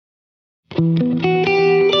Good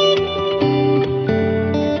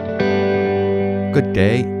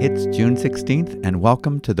day, it's June 16th, and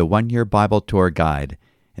welcome to the One Year Bible Tour Guide,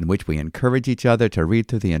 in which we encourage each other to read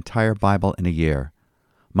through the entire Bible in a year.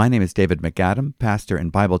 My name is David MacAdam, pastor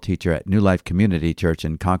and Bible teacher at New Life Community Church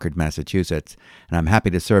in Concord, Massachusetts, and I'm happy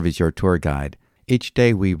to serve as your tour guide. Each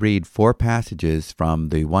day we read 4 passages from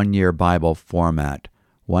the One Year Bible format,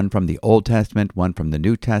 one from the Old Testament, one from the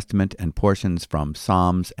New Testament, and portions from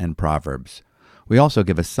Psalms and Proverbs. We also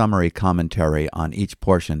give a summary commentary on each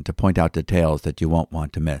portion to point out details that you won't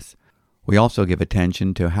want to miss. We also give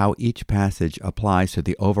attention to how each passage applies to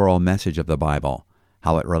the overall message of the Bible,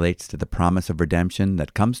 how it relates to the promise of redemption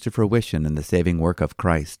that comes to fruition in the saving work of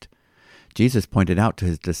Christ. Jesus pointed out to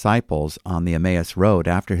his disciples on the Emmaus Road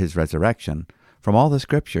after his resurrection, from all the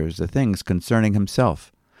Scriptures, the things concerning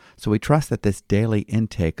himself. So we trust that this daily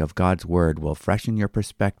intake of God's Word will freshen your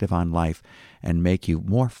perspective on life and make you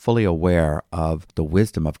more fully aware of the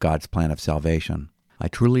wisdom of God's plan of salvation. I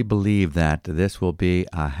truly believe that this will be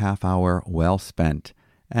a half hour well spent,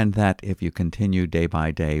 and that if you continue day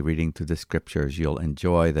by day reading through the Scriptures, you'll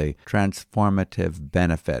enjoy the transformative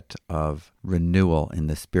benefit of renewal in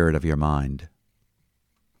the spirit of your mind.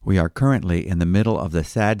 We are currently in the middle of the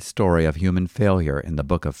sad story of human failure in the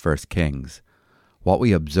book of 1 Kings. What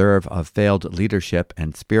we observe of failed leadership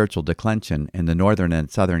and spiritual declension in the northern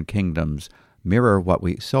and southern kingdoms mirror what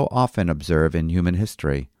we so often observe in human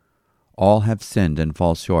history. All have sinned and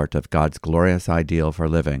fall short of God's glorious ideal for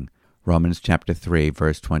living. Romans chapter 3,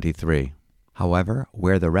 verse 23. However,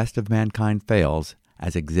 where the rest of mankind fails,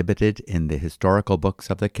 as exhibited in the historical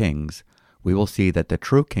books of the kings, we will see that the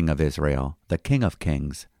true King of Israel, the King of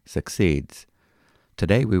Kings, succeeds.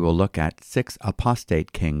 Today we will look at 6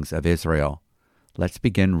 apostate kings of Israel. Let's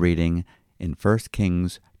begin reading in 1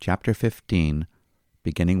 Kings chapter 15,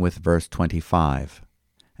 beginning with verse 25.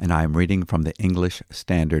 And I am reading from the English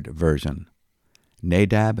Standard Version.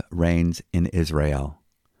 Nadab reigns in Israel.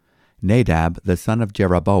 Nadab, the son of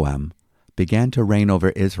Jeroboam, began to reign over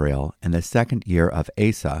Israel in the 2nd year of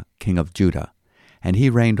Asa, king of Judah, and he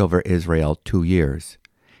reigned over Israel 2 years.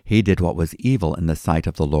 He did what was evil in the sight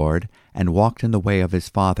of the Lord, and walked in the way of his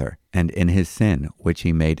father, and in his sin which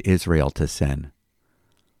he made Israel to sin.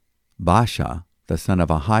 Baasha, the son of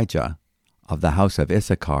Ahijah, of the house of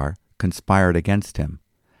Issachar, conspired against him,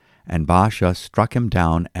 and Baasha struck him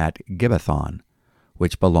down at Gibbethon,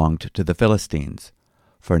 which belonged to the Philistines,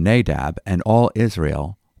 for Nadab and all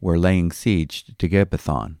Israel were laying siege to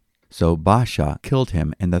Gibbethon. So Baasha killed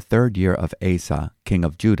him in the 3rd year of Asa, king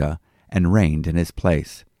of Judah, and reigned in his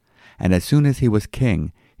place. And as soon as he was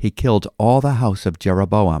king, he killed all the house of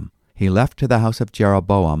Jeroboam. He left to the house of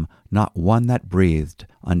Jeroboam not one that breathed,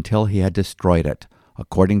 until he had destroyed it,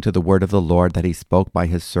 according to the word of the Lord that he spoke by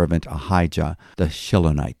his servant Ahijah the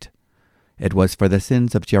Shilonite. It was for the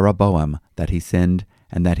sins of Jeroboam that he sinned,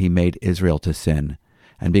 and that he made Israel to sin,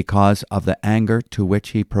 and because of the anger to which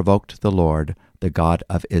he provoked the Lord, the God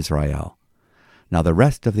of Israel. Now the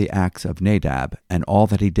rest of the acts of Nadab, and all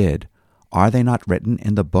that he did, are they not written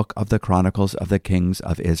in the book of the Chronicles of the Kings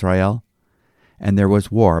of Israel? And there was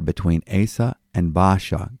war between Asa and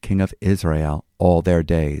Baasha, king of Israel, all their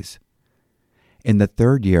days. In the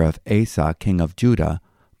 3rd year of Asa, king of Judah,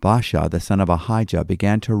 Baasha, the son of Ahijah,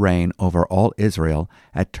 began to reign over all Israel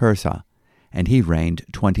at Tirzah, and he reigned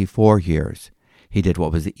 24 years. He did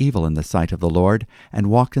what was evil in the sight of the Lord, and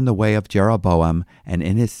walked in the way of Jeroboam, and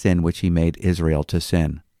in his sin which he made Israel to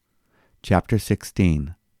sin. Chapter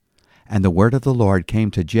 16. And the word of the Lord came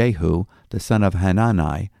to Jehu, the son of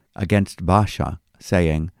Hanani, against Baasha,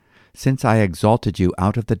 saying, Since I exalted you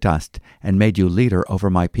out of the dust, and made you leader over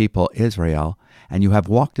my people Israel, and you have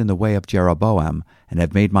walked in the way of Jeroboam, and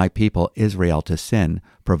have made my people Israel to sin,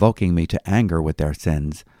 provoking me to anger with their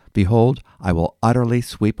sins, behold, I will utterly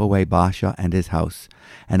sweep away Baasha and his house,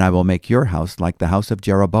 and I will make your house like the house of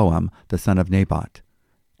Jeroboam the son of Nebat.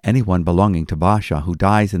 Anyone belonging to Baasha who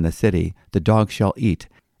dies in the city, the dogs shall eat,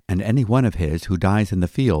 and any one of his who dies in the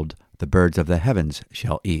field, the birds of the heavens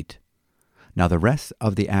shall eat. Now the rest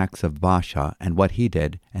of the acts of Baasha, and what he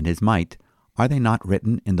did, and his might, are they not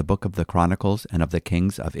written in the book of the Chronicles and of the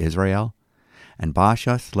Kings of Israel? And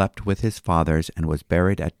Baasha slept with his fathers, and was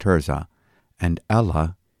buried at Tirzah, and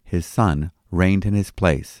Elah his son reigned in his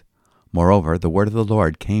place. Moreover, the word of the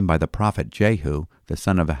Lord came by the prophet Jehu, the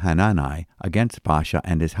son of Hanani, against Baasha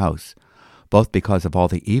and his house, both because of all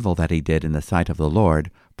the evil that he did in the sight of the Lord,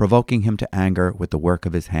 provoking him to anger with the work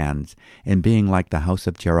of his hands, in being like the house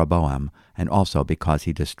of Jeroboam, and also because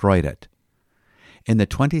he destroyed it. In the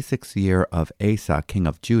 26th year of Asa king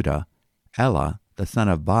of Judah, Elah, the son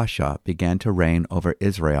of Baasha, began to reign over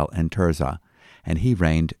Israel and Tirzah, and he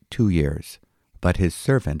reigned 2 years. But his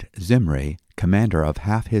servant Zimri, commander of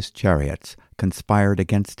half his chariots, conspired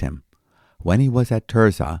against him. When he was at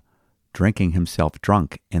Tirzah, drinking himself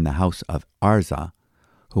drunk in the house of Arza,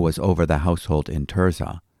 who was over the household in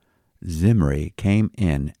Tirzah, Zimri came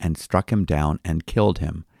in and struck him down and killed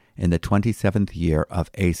him in the 27th year of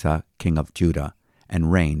Asa king of Judah,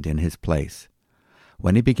 and reigned in his place.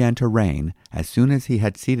 When he began to reign, as soon as he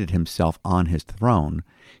had seated himself on his throne,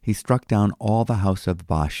 he struck down all the house of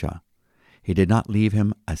Baasha. He did not leave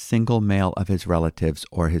him a single male of his relatives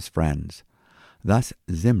or his friends. Thus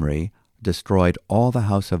Zimri destroyed all the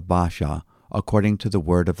house of Baasha, according to the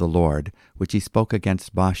word of the Lord, which he spoke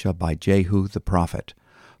against Baasha by Jehu the prophet.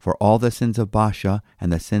 For all the sins of Baasha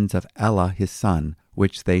and the sins of Elah his son,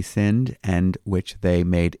 which they sinned and which they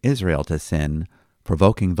made Israel to sin,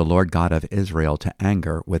 provoking the Lord God of Israel to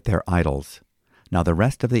anger with their idols. Now the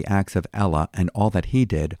rest of the acts of Elah and all that he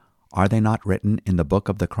did, are they not written in the book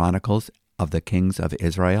of the Chronicles of the kings of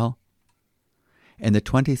Israel? In the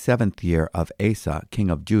 27th year of Asa king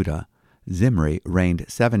of Judah, Zimri reigned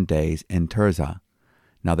 7 days in Tirzah.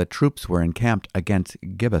 Now the troops were encamped against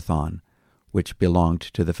Gibbethon, which belonged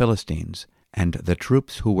to the Philistines, and the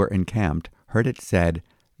troops who were encamped heard it said,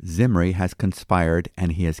 Zimri has conspired,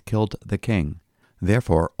 and he has killed the king.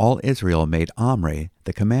 Therefore all Israel made Omri,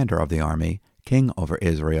 the commander of the army, king over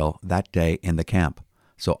Israel that day in the camp.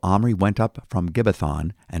 So Omri went up from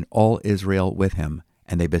Gibbethon, and all Israel with him,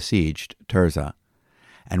 and they besieged Tirzah.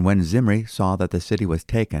 And when Zimri saw that the city was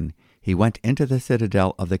taken, he went into the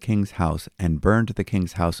citadel of the king's house, and burned the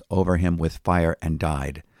king's house over him with fire, and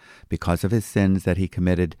died, because of his sins that he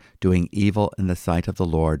committed, doing evil in the sight of the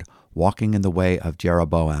Lord, walking in the way of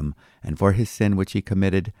Jeroboam, and for his sin which he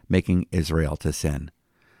committed, making Israel to sin.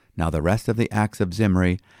 Now the rest of the acts of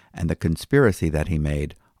Zimri, and the conspiracy that he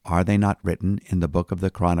made, are they not written in the book of the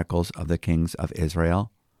Chronicles of the kings of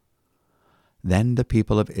Israel? Then the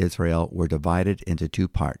people of Israel were divided into 2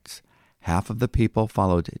 parts. Half of the people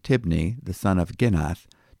followed Tibni, the son of Ginath,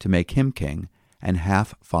 to make him king, and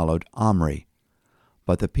half followed Omri.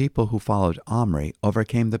 But the people who followed Omri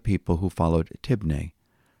overcame the people who followed Tibni,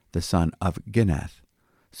 the son of Ginath.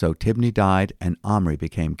 So Tibni died, and Omri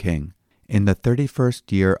became king. In the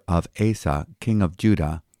 31st year of Asa, king of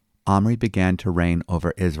Judah, Omri began to reign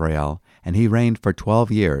over Israel, and he reigned for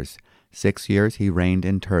 12 years. 6 years he reigned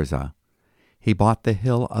in Tirzah. He bought the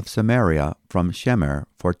hill of Samaria from Shemer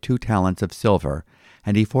for 2 talents of silver,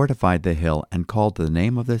 and he fortified the hill, and called the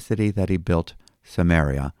name of the city that he built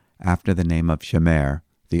Samaria, after the name of Shemer,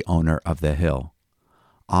 the owner of the hill.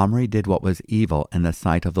 Omri did what was evil in the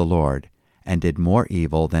sight of the Lord, and did more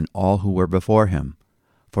evil than all who were before him.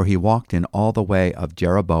 For he walked in all the way of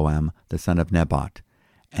Jeroboam the son of Nebat,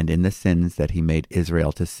 and in the sins that he made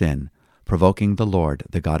Israel to sin, provoking the Lord,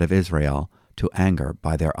 the God of Israel, to anger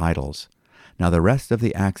by their idols. Now the rest of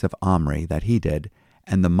the acts of Omri that he did,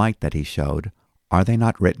 and the might that he showed, are they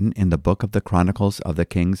not written in the book of the Chronicles of the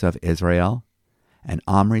kings of Israel? And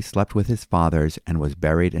Omri slept with his fathers, and was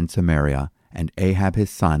buried in Samaria, and Ahab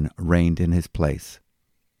his son reigned in his place.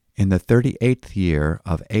 In the 38th year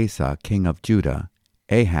of Asa king of Judah,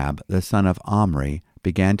 Ahab the son of Omri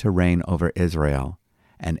began to reign over Israel.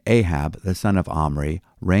 And Ahab the son of Omri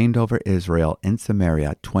reigned over Israel in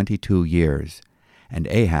Samaria 22 years. And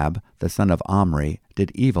Ahab the son of Omri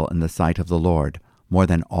did evil in the sight of the Lord, more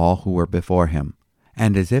than all who were before him.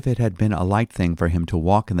 And as if it had been a light thing for him to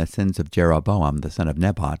walk in the sins of Jeroboam the son of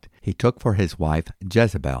Nebat, he took for his wife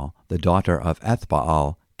Jezebel, the daughter of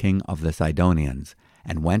Ethbaal, king of the Sidonians,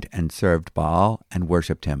 and went and served Baal and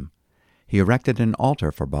worshipped him. He erected an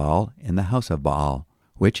altar for Baal in the house of Baal,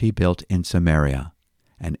 which he built in Samaria.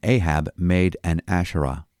 And Ahab made an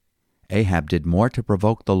Asherah. Ahab did more to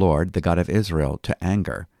provoke the Lord, the God of Israel, to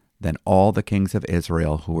anger, than all the kings of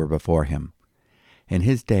Israel who were before him. In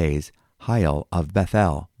his days, Hiel of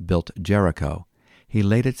Bethel built Jericho. He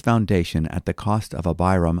laid its foundation at the cost of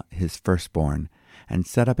Abiram his firstborn, and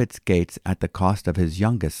set up its gates at the cost of his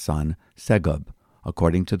youngest son, Segub,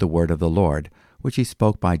 according to the word of the Lord, which he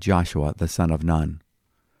spoke by Joshua the son of Nun.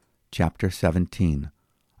 Chapter 17.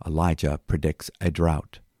 Elijah predicts a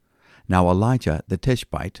drought. Now Elijah the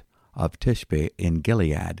Tishbite, of Tishbe in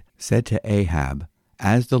Gilead, said to Ahab,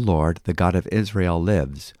 As the Lord, the God of Israel,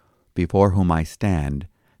 lives, before whom I stand,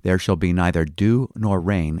 there shall be neither dew nor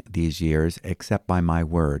rain these years except by my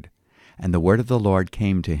word. And the word of the Lord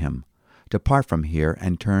came to him, Depart from here,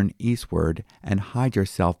 and turn eastward, and hide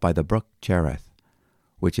yourself by the brook Cherith,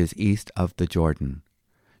 which is east of the Jordan.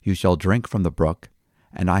 You shall drink from the brook,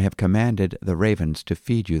 and I have commanded the ravens to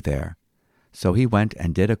feed you there. So he went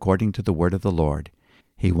and did according to the word of the Lord.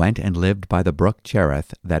 He went and lived by the brook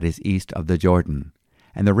Cherith that is east of the Jordan.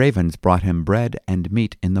 And the ravens brought him bread and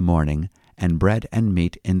meat in the morning, and bread and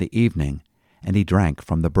meat in the evening, and he drank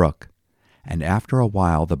from the brook. And after a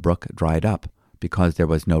while the brook dried up, because there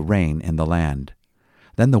was no rain in the land.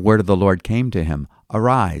 Then the word of the Lord came to him,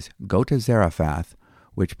 Arise, go to Zarephath,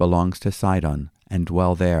 which belongs to Sidon, and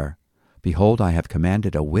dwell there. Behold, I have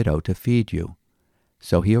commanded a widow to feed you.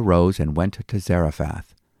 So he arose and went to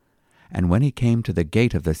Zarephath. And when he came to the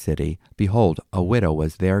gate of the city, behold, a widow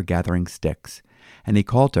was there gathering sticks. And he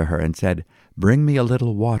called to her and said, Bring me a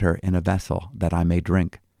little water in a vessel, that I may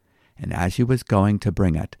drink. And as she was going to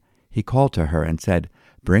bring it, he called to her and said,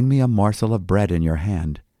 Bring me a morsel of bread in your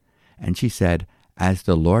hand. And she said, As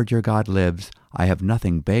the Lord your God lives, I have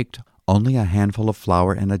nothing baked, only a handful of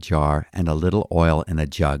flour in a jar, and a little oil in a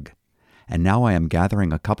jug. And now I am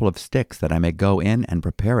gathering a couple of sticks, that I may go in and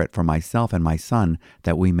prepare it for myself and my son,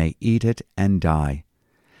 that we may eat it and die.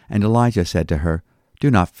 And Elijah said to her, Do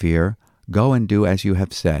not fear, go and do as you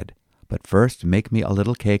have said. But first make me a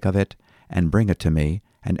little cake of it, and bring it to me,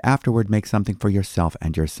 and afterward make something for yourself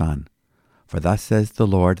and your son. For thus says the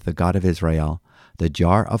Lord, the God of Israel, The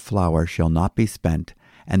jar of flour shall not be spent,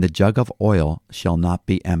 and the jug of oil shall not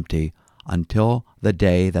be empty, until the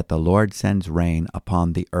day that the Lord sends rain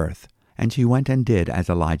upon the earth. And she went and did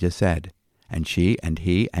as Elijah said. And she and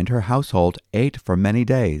he and her household ate for many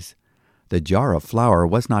days. The jar of flour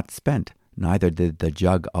was not spent, neither did the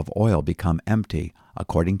jug of oil become empty,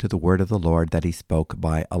 according to the word of the Lord that he spoke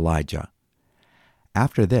by Elijah.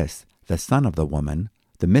 After this, the son of the woman,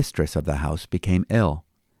 the mistress of the house, became ill.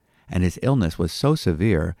 And his illness was so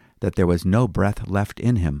severe that there was no breath left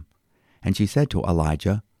in him. And she said to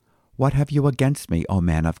Elijah, What have you against me, O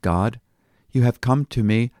man of God? You have come to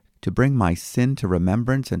me to bring my sin to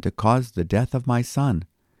remembrance and to cause the death of my son.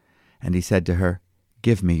 And he said to her,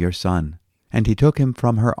 Give me your son. And he took him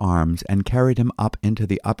from her arms and carried him up into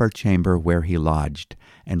the upper chamber where he lodged,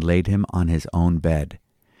 and laid him on his own bed.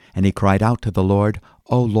 And he cried out to the Lord,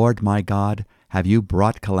 O Lord my God, have you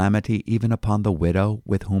brought calamity even upon the widow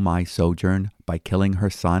with whom I sojourn, by killing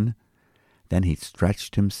her son? Then he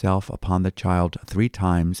stretched himself upon the child 3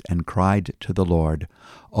 times and cried to the Lord,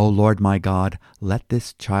 O Lord my God, let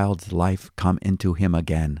this child's life come into him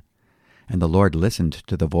again. And the Lord listened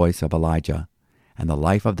to the voice of Elijah. And the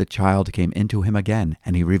life of the child came into him again,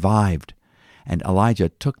 and he revived. And Elijah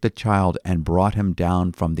took the child and brought him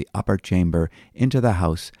down from the upper chamber into the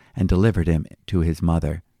house and delivered him to his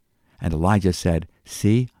mother. And Elijah said,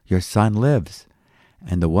 See, your son lives.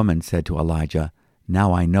 And the woman said to Elijah,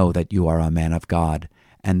 Now I know that you are a man of God,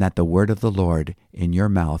 and that the word of the Lord in your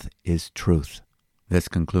mouth is truth. This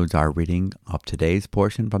concludes our reading of today's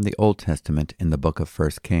portion from the Old Testament in the book of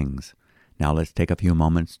 1 Kings. Now let's take a few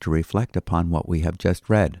moments to reflect upon what we have just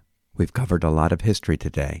read. We've covered a lot of history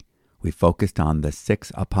today. We focused on the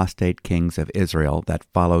 6 apostate kings of Israel that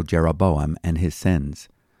followed Jeroboam and his sins.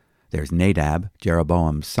 There's Nadab,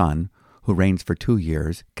 Jeroboam's son, who reigns for 2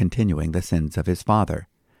 years, continuing the sins of his father.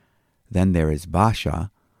 Then there is Baasha,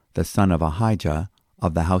 the son of Ahijah,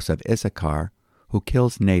 of the house of Issachar, who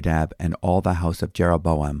kills Nadab and all the house of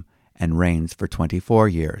Jeroboam, and reigns for 24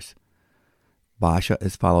 years. Baasha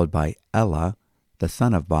is followed by Elah, the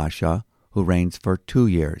son of Baasha, who reigns for 2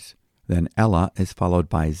 years. Then Elah is followed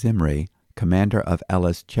by Zimri, commander of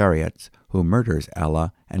Elah's chariots, who murders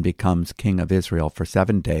Elah and becomes king of Israel for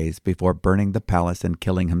 7 days before burning the palace and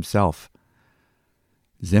killing himself.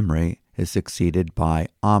 Zimri is succeeded by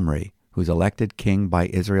Omri, who's elected king by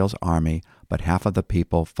Israel's army, but half of the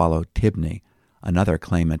people follow Tibni, another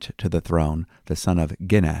claimant to the throne, the son of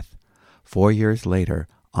Gineth. 4 years later,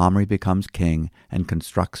 Omri becomes king and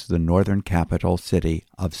constructs the northern capital city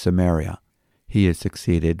of Samaria. He is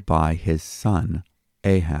succeeded by his son,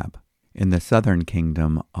 Ahab. In the southern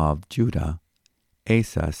kingdom of Judah,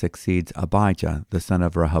 Asa succeeds Abijah, the son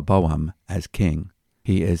of Rehoboam, as king.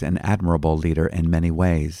 He is an admirable leader in many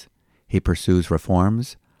ways. He pursues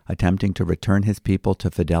reforms, attempting to return his people to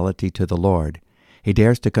fidelity to the Lord. He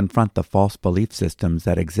dares to confront the false belief systems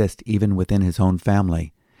that exist even within his own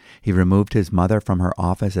family. He removed his mother from her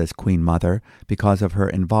office as queen mother because of her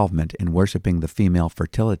involvement in worshiping the female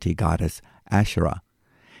fertility goddess Asherah.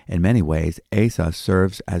 In many ways, Asa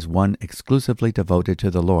serves as one exclusively devoted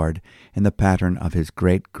to the Lord in the pattern of his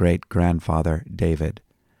great-great-grandfather David.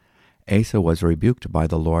 Asa was rebuked by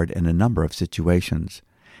the Lord in a number of situations.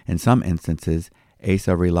 In some instances,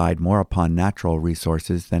 Asa relied more upon natural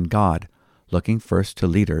resources than God, looking first to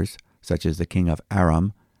leaders, such as the king of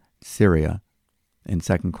Aram, Syria, in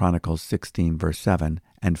 2 Chronicles 16, verse 7,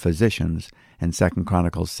 and physicians in 2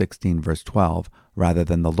 Chronicles 16, verse 12, rather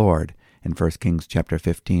than the Lord in 1 Kings chapter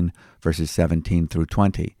 15, verses 17 through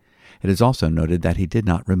 20. It is also noted that he did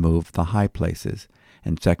not remove the high places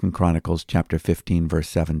in 2 Chronicles chapter 15, verse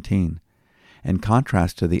 17. In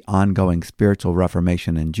contrast to the ongoing spiritual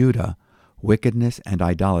reformation in Judah, wickedness and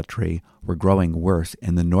idolatry were growing worse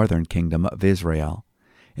in the northern kingdom of Israel.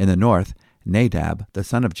 In the north, Nadab, the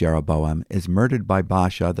son of Jeroboam, is murdered by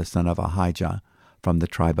Baasha, the son of Ahijah, from the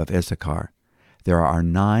tribe of Issachar. There are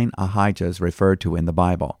 9 Ahijahs referred to in the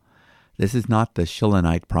Bible. This is not the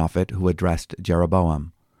Shilonite prophet who addressed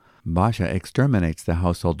Jeroboam. Baasha exterminates the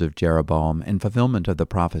household of Jeroboam in fulfillment of the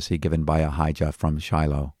prophecy given by Ahijah from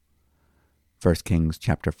Shiloh. 1 Kings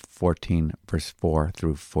chapter 14, verse 4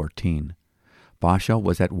 through 14. Baasha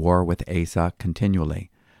was at war with Asa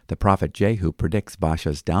continually. The prophet Jehu predicts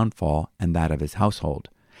Baasha's downfall and that of his household.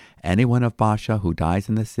 Anyone of Baasha who dies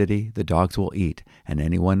in the city, the dogs will eat, and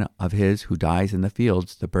anyone of his who dies in the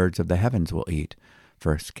fields, the birds of the heavens will eat.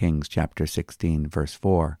 1 Kings chapter 16, verse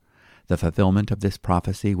 4. The fulfillment of this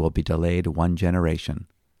prophecy will be delayed 1 generation.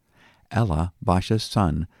 Elah, Baasha's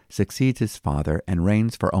son, succeeds his father and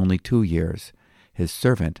reigns for only 2 years. His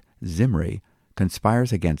servant, Zimri,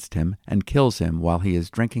 conspires against him and kills him while he is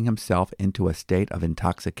drinking himself into a state of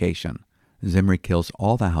intoxication. Zimri kills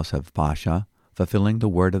all the house of Baasha, fulfilling the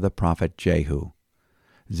word of the prophet Jehu.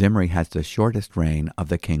 Zimri has the shortest reign of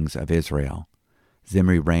the kings of Israel.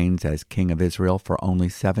 Zimri reigns as king of Israel for only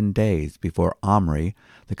 7 days before Omri,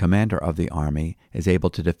 the commander of the army, is able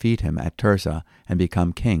to defeat him at Tirzah and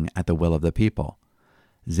become king at the will of the people.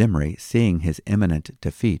 Zimri, seeing his imminent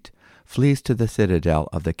defeat, flees to the citadel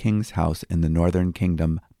of the king's house in the northern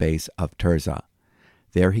kingdom base of Tirzah.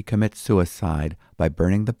 There he commits suicide by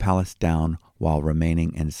burning the palace down while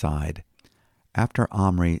remaining inside. After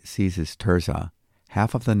Omri seizes Tirzah,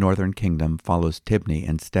 half of the northern kingdom follows Tibni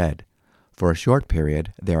instead. For a short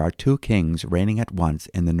period, there are 2 kings reigning at once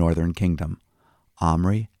in the northern kingdom,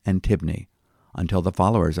 Omri and Tibni, until the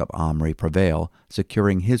followers of Omri prevail,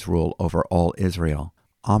 securing his rule over all Israel.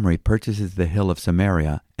 Omri purchases the hill of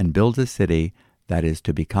Samaria and builds a city that is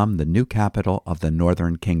to become the new capital of the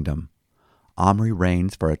northern kingdom. Omri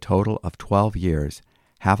reigns for a total of 12 years,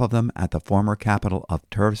 half of them at the former capital of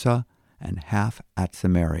Tirzah and half at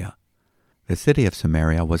Samaria. The city of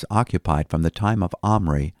Samaria was occupied from the time of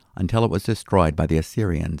Omri until it was destroyed by the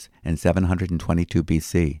Assyrians in 722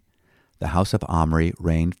 BC. The house of Omri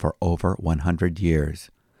reigned for over 100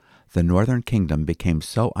 years. The northern kingdom became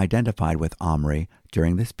so identified with Omri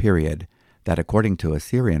during this period that, according to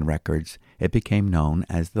Assyrian records, it became known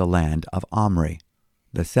as the land of Omri.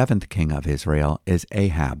 The 7th king of Israel is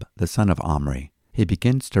Ahab, the son of Omri. He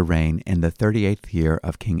begins to reign in the 38th year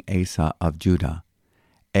of King Asa of Judah.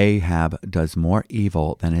 Ahab does more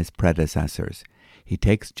evil than his predecessors. He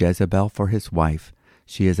takes Jezebel for his wife.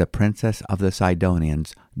 She is a princess of the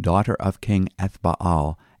Sidonians, daughter of King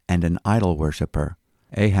Ethbaal, and an idol worshipper.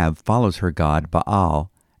 Ahab follows her god Baal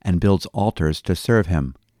and builds altars to serve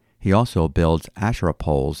him. He also builds Asherah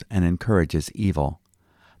poles and encourages evil.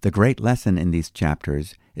 The great lesson in these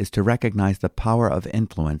chapters is to recognize the power of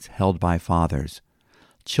influence held by fathers.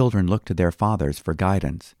 Children look to their fathers for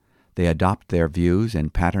guidance. They adopt their views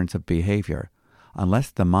and patterns of behavior.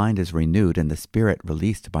 Unless the mind is renewed and the spirit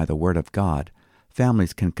released by the Word of God,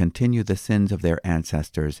 families can continue the sins of their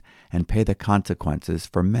ancestors and pay the consequences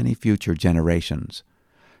for many future generations.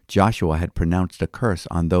 Joshua had pronounced a curse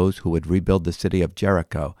on those who would rebuild the city of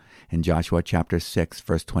Jericho in Joshua chapter 6,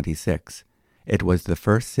 verse 26. It was the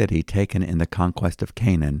first city taken in the conquest of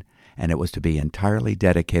Canaan, and it was to be entirely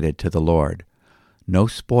dedicated to the Lord. No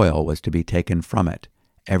spoil was to be taken from it.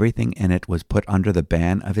 Everything in it was put under the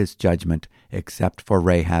ban of his judgment except for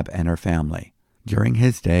Rahab and her family. During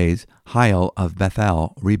his days, Hiel of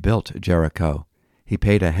Bethel rebuilt Jericho. He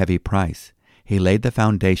paid a heavy price. He laid the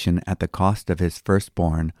foundation at the cost of his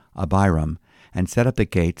firstborn, Abiram, and set up the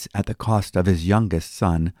gates at the cost of his youngest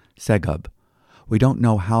son, Segub. We don't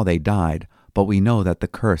know how they died, but we know that the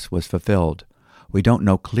curse was fulfilled. We don't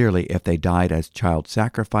know clearly if they died as child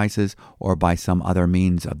sacrifices or by some other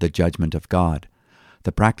means of the judgment of God.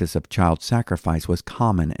 The practice of child sacrifice was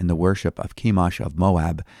common in the worship of Chemosh of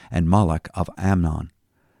Moab and Moloch of Ammon.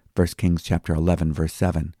 1 Kings chapter 11, verse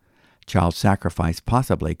 7. Child sacrifice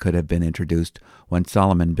possibly could have been introduced when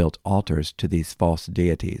Solomon built altars to these false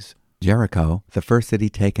deities. Jericho, the first city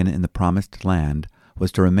taken in the promised land,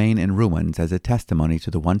 was to remain in ruins as a testimony to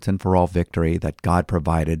the once-and-for-all victory that God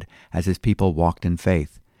provided as his people walked in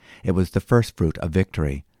faith. It was the first fruit of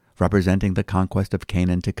victory, representing the conquest of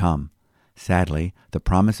Canaan to come. Sadly, the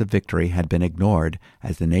promise of victory had been ignored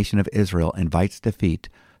as the nation of Israel invites defeat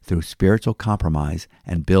through spiritual compromise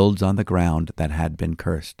and builds on the ground that had been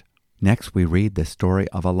cursed. Next, we read the story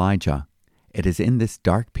of Elijah. It is in this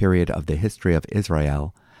dark period of the history of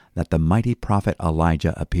Israel that the mighty prophet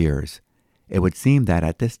Elijah appears. It would seem that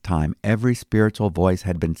at this time every spiritual voice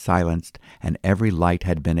had been silenced and every light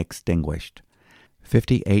had been extinguished.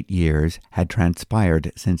 58 years had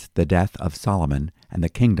transpired since the death of Solomon, and the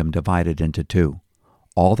kingdom divided into two.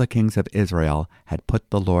 All the kings of Israel had put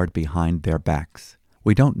the Lord behind their backs.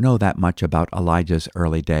 We don't know that much about Elijah's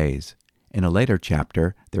early days. In a later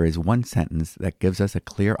chapter, there is one sentence that gives us a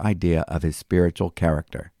clear idea of his spiritual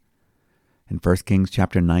character. In 1 Kings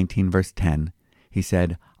chapter 19, verse 10, he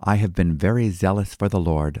said, "I have been very zealous for the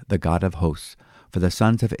Lord, the God of hosts, for the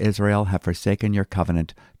sons of Israel have forsaken your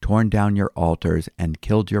covenant, torn down your altars, and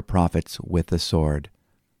killed your prophets with the sword."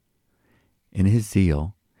 In his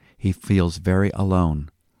zeal, he feels very alone,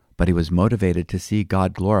 but he was motivated to see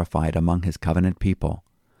God glorified among his covenant people.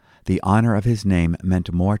 The honor of his name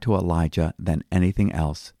meant more to Elijah than anything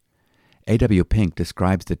else. A.W. Pink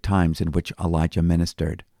describes the times in which Elijah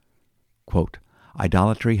ministered. Quote,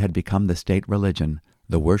 "Idolatry had become the state religion.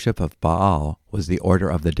 The worship of Baal was the order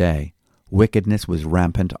of the day. Wickedness was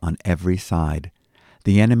rampant on every side.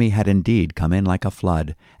 The enemy had indeed come in like a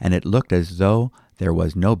flood, and it looked as though there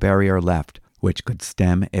was no barrier left which could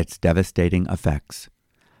stem its devastating effects.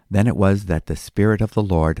 Then it was that the Spirit of the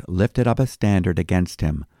Lord lifted up a standard against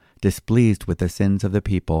him, displeased with the sins of the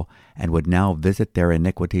people, and would now visit their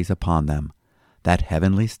iniquities upon them. That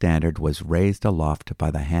heavenly standard was raised aloft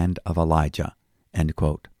by the hand of Elijah." End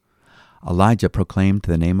quote. Elijah proclaimed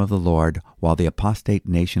the name of the Lord while the apostate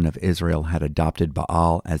nation of Israel had adopted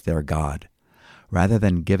Baal as their god. Rather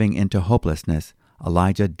than giving into hopelessness,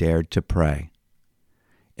 Elijah dared to pray.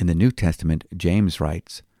 In the New Testament, James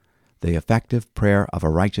writes, "The effective prayer of a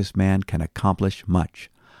righteous man can accomplish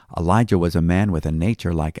much." Elijah was a man with a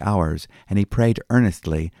nature like ours, and he prayed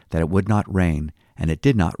earnestly that it would not rain, and it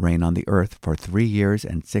did not rain on the earth for 3 years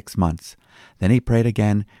and 6 months. Then he prayed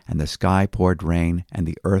again, and the sky poured rain, and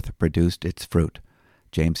the earth produced its fruit.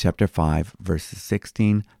 James chapter 5, verses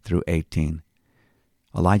 16 through 18.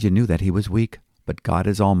 Elijah knew that he was weak, but God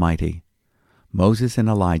is almighty. Moses and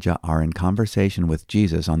Elijah are in conversation with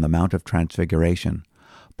Jesus on the Mount of Transfiguration.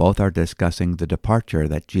 Both are discussing the departure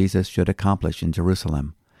that Jesus should accomplish in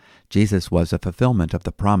Jerusalem. Jesus was a fulfillment of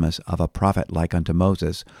the promise of a prophet like unto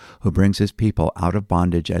Moses, who brings his people out of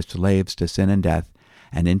bondage as slaves to sin and death,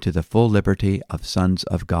 and into the full liberty of sons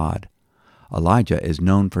of God. Elijah is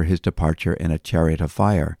known for his departure in a chariot of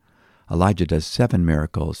fire. Elijah does 7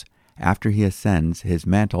 miracles. After he ascends, his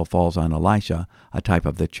mantle falls on Elisha, a type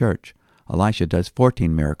of the church. Elisha does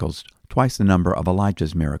 14 miracles, twice the number of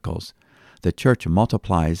Elijah's miracles. The church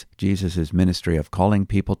multiplies Jesus' ministry of calling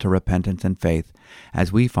people to repentance and faith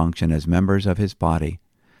as we function as members of his body.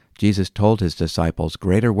 Jesus told his disciples,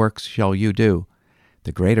 "Greater works shall you do."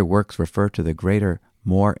 The greater works refer to the greater,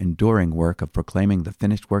 more enduring work of proclaiming the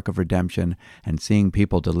finished work of redemption and seeing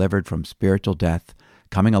people delivered from spiritual death,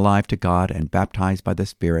 coming alive to God and baptized by the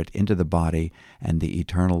Spirit into the body and the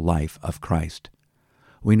eternal life of Christ.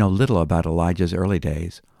 We know little about Elijah's early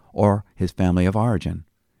days or his family of origin.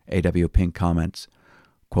 A.W. Pink comments,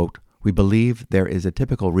 quote, "We believe there is a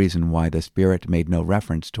typical reason why the Spirit made no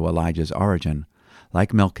reference to Elijah's origin.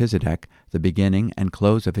 Like Melchizedek, the beginning and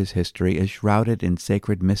close of his history is shrouded in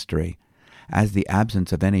sacred mystery. As the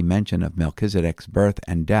absence of any mention of Melchizedek's birth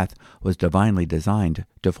and death was divinely designed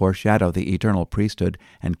to foreshadow the eternal priesthood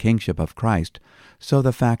and kingship of Christ, so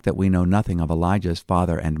the fact that we know nothing of Elijah's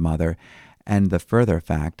father and mother, and the further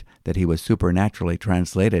fact that he was supernaturally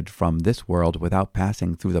translated from this world without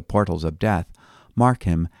passing through the portals of death, mark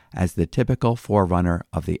him as the typical forerunner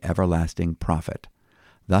of the everlasting prophet.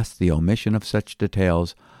 Thus the omission of such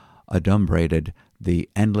details adumbrated the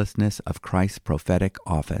endlessness of Christ's prophetic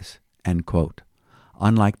office." End quote.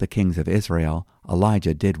 Unlike the kings of Israel,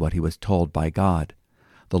 Elijah did what he was told by God.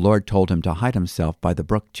 The Lord told him to hide himself by the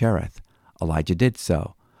brook Cherith. Elijah did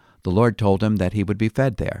so. The Lord told him that he would be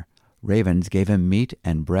fed there. Ravens gave him meat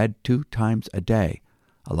and bread 2 times a day.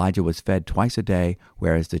 Elijah was fed twice a day,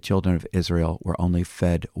 whereas the children of Israel were only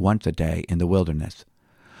fed once a day in the wilderness.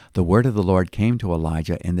 The word of the Lord came to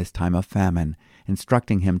Elijah in this time of famine,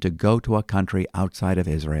 instructing him to go to a country outside of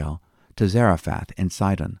Israel, to Zarephath in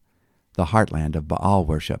Sidon, the heartland of Baal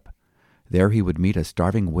worship. There he would meet a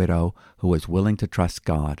starving widow who was willing to trust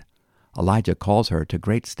God. Elijah calls her to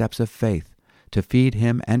great steps of faith, to feed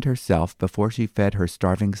him and herself before she fed her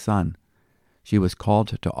starving son. She was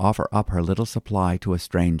called to offer up her little supply to a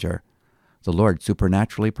stranger. The Lord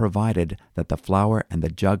supernaturally provided that the flour and the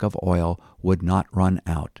jug of oil would not run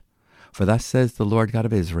out. For thus says the Lord God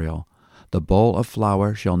of Israel, The bowl of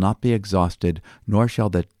flour shall not be exhausted, nor shall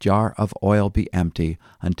the jar of oil be empty,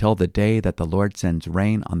 until the day that the Lord sends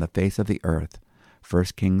rain on the face of the earth. 1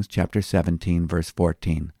 Kings chapter 17, verse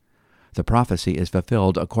 14. The prophecy is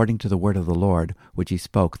fulfilled according to the word of the Lord, which he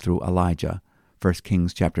spoke through Elijah. 1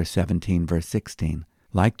 Kings chapter 17, verse 16.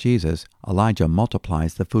 Like Jesus, Elijah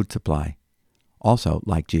multiplies the food supply. Also,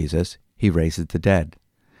 like Jesus, he raises the dead.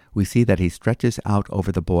 We see that he stretches out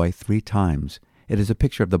over the boy 3 times. It is a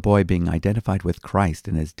picture of the boy being identified with Christ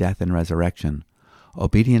in his death and resurrection.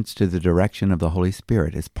 Obedience to the direction of the Holy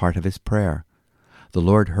Spirit is part of his prayer. The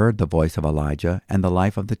Lord heard the voice of Elijah, and the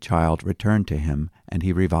life of the child returned to him, and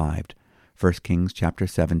he revived. 1 Kings chapter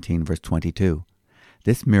 17, verse 22.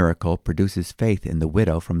 This miracle produces faith in the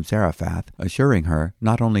widow from Zarephath, assuring her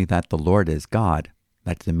not only that the Lord is God,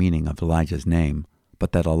 that's the meaning of Elijah's name,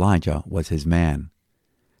 but that Elijah was his man.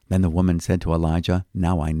 Then the woman said to Elijah,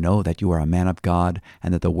 "Now I know that you are a man of God,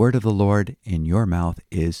 and that the word of the Lord in your mouth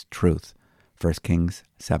is truth." 1 Kings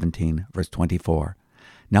 17, verse 24.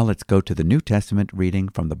 Now let's go to the New Testament reading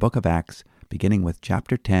from the book of Acts, beginning with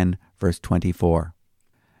chapter 10, verse 24.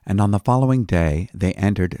 And on the following day they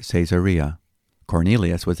entered Caesarea.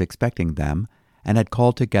 Cornelius was expecting them, and had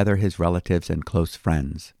called together his relatives and close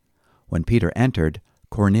friends. When Peter entered,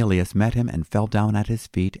 Cornelius met him and fell down at his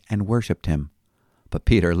feet and worshipped him. But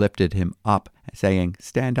Peter lifted him up, saying,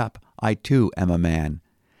 "Stand up, I too am a man."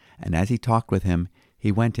 And as he talked with him,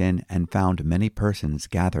 he went in and found many persons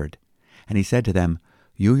gathered. And he said to them,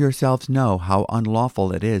 "You yourselves know how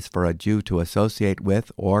unlawful it is for a Jew to associate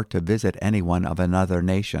with or to visit anyone of another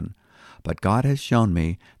nation. But God has shown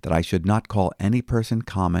me that I should not call any person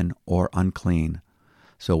common or unclean.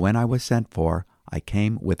 So when I was sent for, I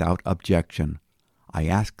came without objection. I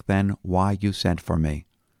asked then why you sent for me."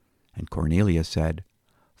 And Cornelius said,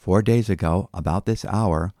 4 days ago, about this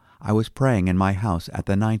hour, I was praying in my house at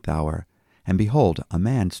the 9th hour, and behold, a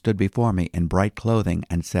man stood before me in bright clothing,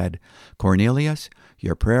 and said, "Cornelius,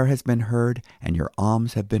 your prayer has been heard, and your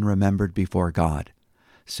alms have been remembered before God.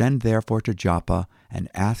 Send therefore to Joppa, and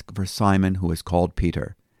ask for Simon, who is called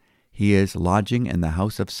Peter. He is lodging in the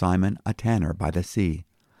house of Simon, a tanner by the sea.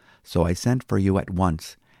 So I sent for you at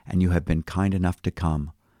once, and you have been kind enough to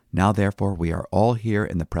come. Now therefore we are all here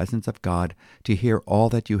in the presence of God to hear all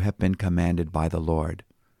that you have been commanded by the Lord."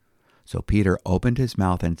 So Peter opened his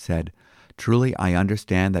mouth and said, "Truly I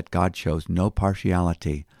understand that God shows no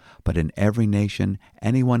partiality, but in every nation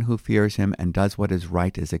anyone who fears him and does what is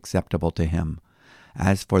right is acceptable to him.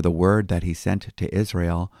 As for the word that he sent to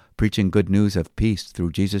Israel, preaching good news of peace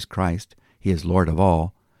through Jesus Christ, he is Lord of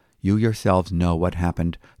all, you yourselves know what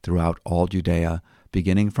happened throughout all Judea,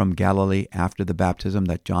 beginning from Galilee after the baptism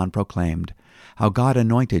that John proclaimed, how God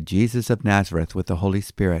anointed Jesus of Nazareth with the Holy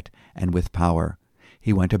Spirit and with power.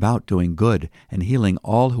 He went about doing good and healing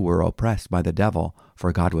all who were oppressed by the devil,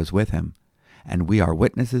 for God was with him. And we are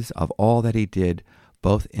witnesses of all that he did,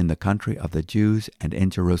 both in the country of the Jews and in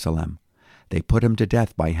Jerusalem. They put him to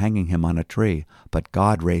death by hanging him on a tree, but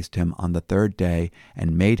God raised him on the 3rd day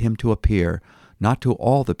and made him to appear, not to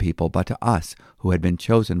all the people, but to us, who had been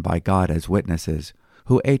chosen by God as witnesses,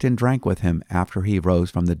 who ate and drank with him after he rose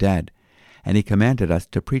from the dead. And he commanded us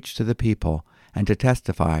to preach to the people, and to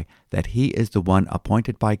testify that he is the one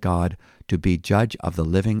appointed by God to be judge of the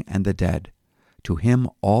living and the dead. To him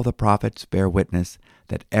all the prophets bear witness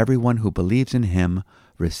that everyone who believes in him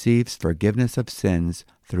receives forgiveness of sins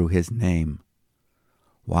through his name."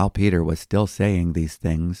 While Peter was still saying these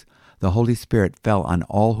things, the Holy Spirit fell on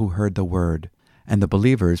all who heard the word. And the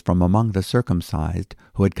believers from among the circumcised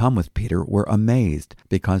who had come with Peter were amazed,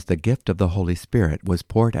 because the gift of the Holy Spirit was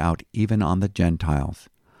poured out even on the Gentiles.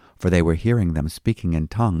 For they were hearing them speaking in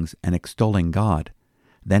tongues and extolling God.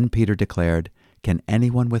 Then Peter declared, "Can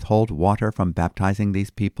anyone withhold water from baptizing these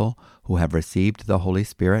people who have received the Holy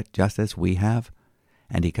Spirit just as we have?"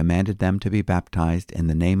 And he commanded them to be baptized in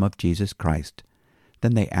the name of Jesus Christ.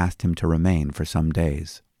 Then they asked him to remain for some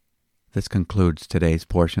days. This concludes today's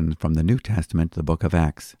portion from the New Testament, the book of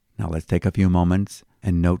Acts. Now let's take a few moments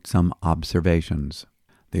and note some observations.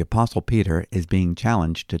 The Apostle Peter is being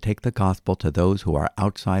challenged to take the gospel to those who are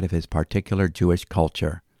outside of his particular Jewish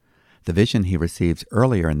culture. The vision he receives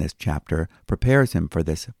earlier in this chapter prepares him for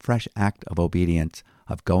this fresh act of obedience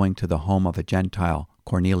of going to the home of a Gentile,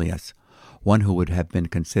 Cornelius, one who would have been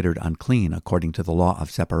considered unclean according to the law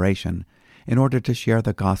of separation, in order to share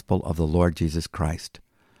the gospel of the Lord Jesus Christ.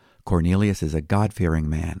 Cornelius is a God-fearing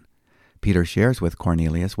man. Peter shares with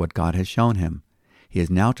Cornelius what God has shown him. He is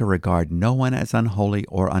now to regard no one as unholy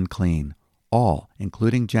or unclean. All,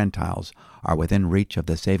 including Gentiles, are within reach of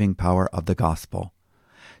the saving power of the gospel.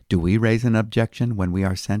 Do we raise an objection when we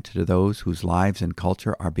are sent to those whose lives and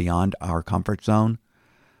culture are beyond our comfort zone?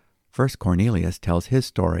 First Cornelius tells his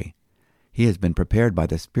story. He has been prepared by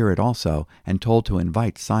the Spirit also and told to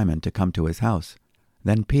invite Simon to come to his house.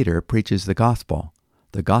 Then Peter preaches the gospel.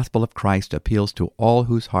 The gospel of Christ appeals to all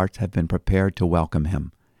whose hearts have been prepared to welcome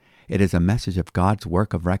him. It is a message of God's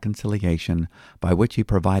work of reconciliation by which he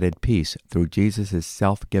provided peace through Jesus'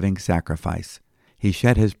 self-giving sacrifice. He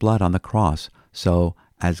shed his blood on the cross so,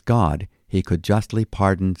 as God, he could justly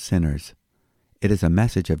pardon sinners. It is a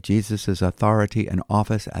message of Jesus' authority and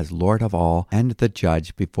office as Lord of all and the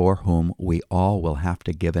judge before whom we all will have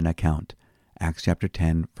to give an account. Acts chapter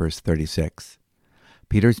 10, verse 36.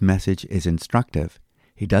 Peter's message is instructive.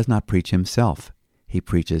 He does not preach himself. He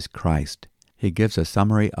preaches Christ. He gives a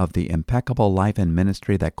summary of the impeccable life and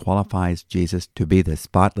ministry that qualifies Jesus to be the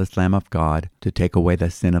spotless Lamb of God to take away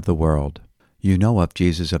the sin of the world. You know of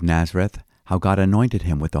Jesus of Nazareth, how God anointed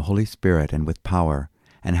him with the Holy Spirit and with power,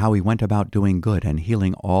 and how he went about doing good and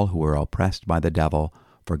healing all who were oppressed by the devil,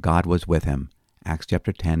 for God was with him. Acts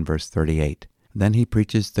chapter 10, verse 38. Then he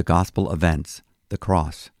preaches the gospel events, the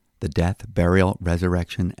cross, the death, burial,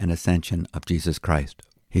 resurrection, and ascension of Jesus Christ.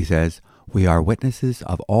 He says, "We are witnesses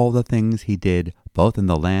of all the things he did, both in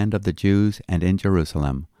the land of the Jews and in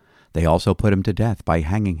Jerusalem. They also put him to death by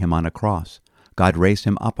hanging him on a cross. God raised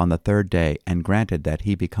him up on the third day and granted that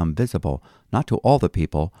he become visible, not to all the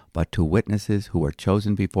people, but to witnesses who were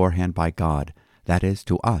chosen beforehand by God, that is,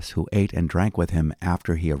 to us who ate and drank with him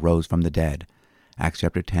after he arose from the dead." Acts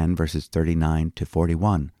chapter 10, verses 39 to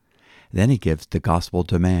 41. Then he gives the gospel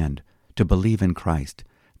demand, to believe in Christ,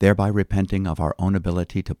 thereby repenting of our own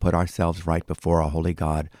ability to put ourselves right before a holy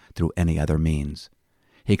God through any other means.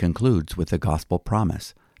 He concludes with the gospel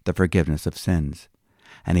promise, the forgiveness of sins.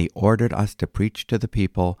 And he ordered us to preach to the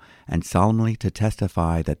people and solemnly to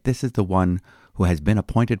testify that this is the one who has been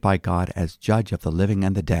appointed by God as judge of the living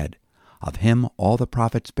and the dead. Of him all the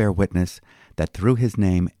prophets bear witness that through his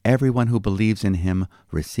name everyone who believes in him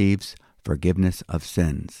receives forgiveness of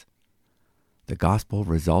sins. The gospel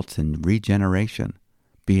results in regeneration,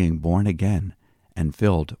 being born again and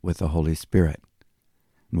filled with the Holy Spirit.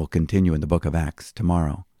 And we'll continue in the book of Acts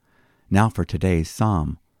tomorrow. Now for today's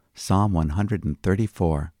psalm, Psalm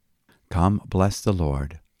 134. Come, bless the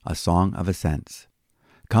Lord, a song of ascents.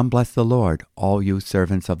 Come, bless the Lord, all you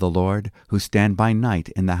servants of the Lord, who stand by night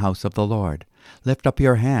in the house of the Lord. Lift up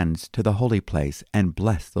your hands to the holy place and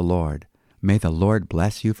bless the Lord. May the Lord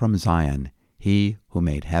bless you from Zion, he who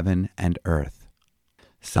made heaven and earth.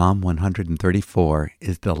 Psalm 134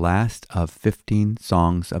 is the last of 15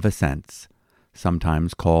 songs of ascents,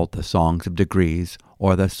 sometimes called the Songs of Degrees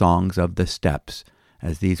or the Songs of the Steps,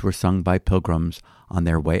 as these were sung by pilgrims on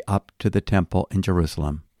their way up to the temple in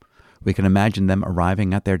Jerusalem. We can imagine them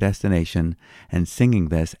arriving at their destination and singing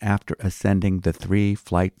this after ascending the 3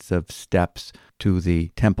 flights of steps to the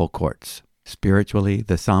temple courts. Spiritually,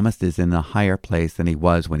 the psalmist is in a higher place than he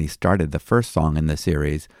was when he started the first song in the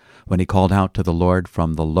series, when he called out to the Lord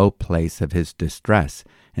from the low place of his distress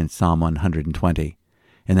in Psalm 120.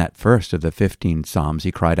 In that first of the 15 psalms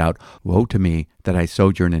he cried out, "Woe to me that I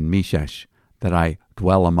sojourn in Meshesh, that I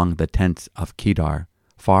dwell among the tents of Kedar,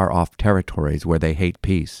 far off territories where they hate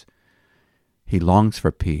peace." He longs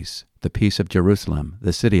for peace, the peace of Jerusalem,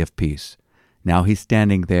 the city of peace. Now he's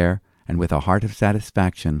standing there, and with a heart of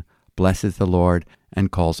satisfaction, blesses the Lord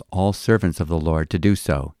and calls all servants of the Lord to do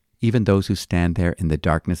so, even those who stand there in the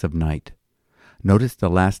darkness of night. Notice the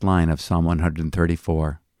last line of Psalm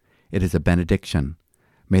 134. It is a benediction.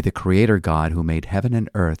 May the Creator God who made heaven and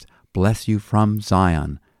earth bless you from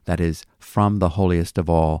Zion, that is, from the holiest of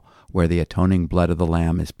all, where the atoning blood of the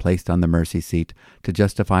Lamb is placed on the mercy seat to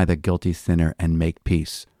justify the guilty sinner and make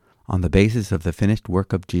peace. On the basis of the finished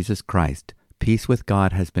work of Jesus Christ, peace with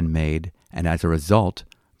God has been made, and as a result,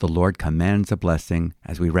 the Lord commands a blessing,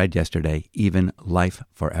 as we read yesterday, even life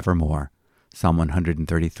forevermore. Psalm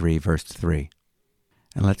 133, verse 3.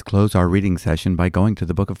 And let's close our reading session by going to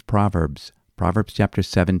the book of Proverbs, Proverbs chapter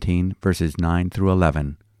 17, verses 9 through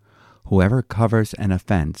 11. Whoever covers an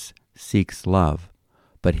offense seeks love,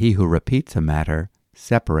 but he who repeats a matter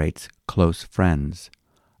separates close friends.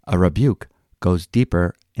 A rebuke goes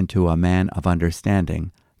deeper into a man of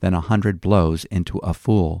understanding than 100 blows into a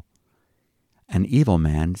fool. An evil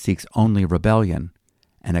man seeks only rebellion,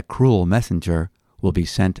 and a cruel messenger will be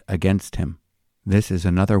sent against him. This is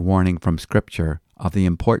another warning from Scripture of the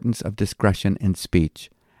importance of discretion in speech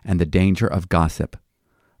and the danger of gossip.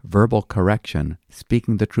 Verbal correction,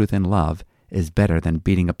 speaking the truth in love, is better than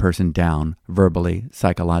beating a person down verbally,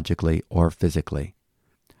 psychologically, or physically.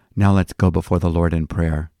 Now let's go before the Lord in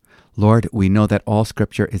prayer. Lord, we know that all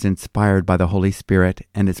Scripture is inspired by the Holy Spirit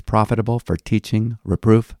and is profitable for teaching,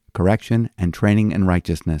 reproof, correction, and training in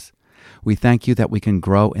righteousness. We thank you that we can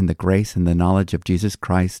grow in the grace and the knowledge of Jesus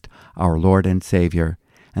Christ, our Lord and Savior,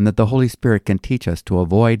 and that the Holy Spirit can teach us to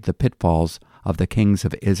avoid the pitfalls of the kings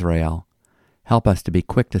of Israel. Help us to be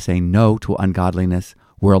quick to say no to ungodliness,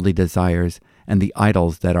 worldly desires, and the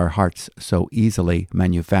idols that our hearts so easily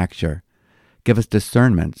manufacture. Give us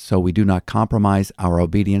discernment so we do not compromise our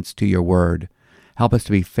obedience to your word. Help us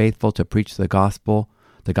to be faithful to preach the gospel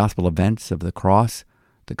events of the cross,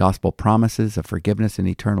 the gospel promises of forgiveness and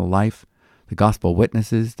eternal life, the gospel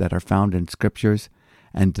witnesses that are found in Scriptures,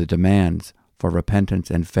 and the demands for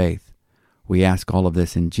repentance and faith. We ask all of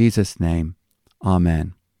this in Jesus' name.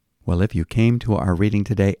 Amen. Well, if you came to our reading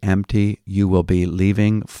today empty, you will be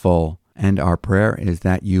leaving full. And our prayer is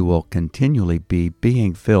that you will continually be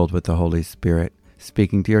being filled with the Holy Spirit,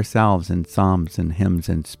 speaking to yourselves in psalms and hymns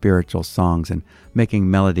and spiritual songs and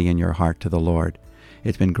making melody in your heart to the Lord.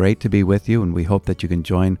 It's been great to be with you, and we hope that you can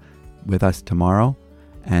join with us tomorrow.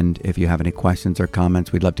 And if you have any questions or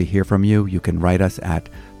comments, we'd love to hear from you. You can write us at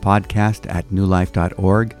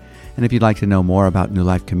podcast@newlife.org. And if you'd like to know more about New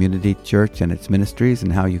Life Community Church and its ministries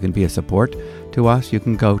and how you can be a support to us, you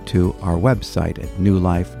can go to our website at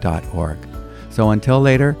newlife.org. So until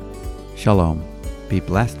later, Shalom. Be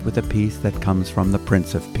blessed with the peace that comes from the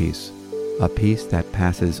Prince of Peace, a peace that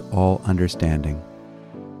passes all understanding.